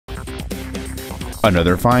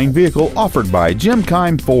Another fine vehicle offered by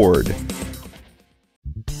Keim Ford.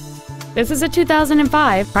 This is a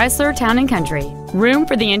 2005 Chrysler Town & Country. Room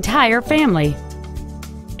for the entire family.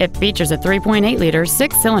 It features a 3.8-liter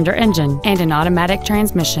six-cylinder engine and an automatic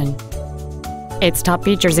transmission. Its top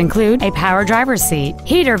features include a power driver's seat,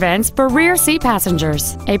 heater vents for rear seat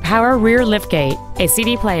passengers, a power rear liftgate, a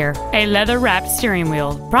CD player, a leather-wrapped steering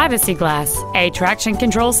wheel, privacy glass, a traction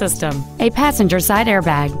control system, a passenger side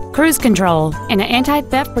airbag, cruise control, and an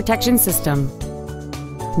anti-theft protection system.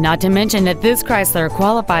 Not to mention that this Chrysler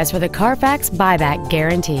qualifies for the Carfax buyback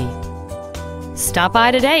guarantee. Stop by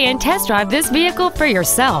today and test drive this vehicle for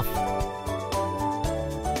yourself.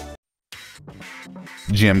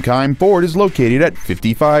 Keim Ford is located at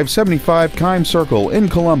 5575 Keimcircle in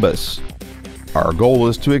Columbus. Our goal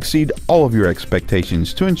is to exceed all of your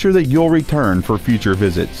expectations to ensure that you'll return for future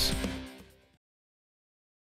visits.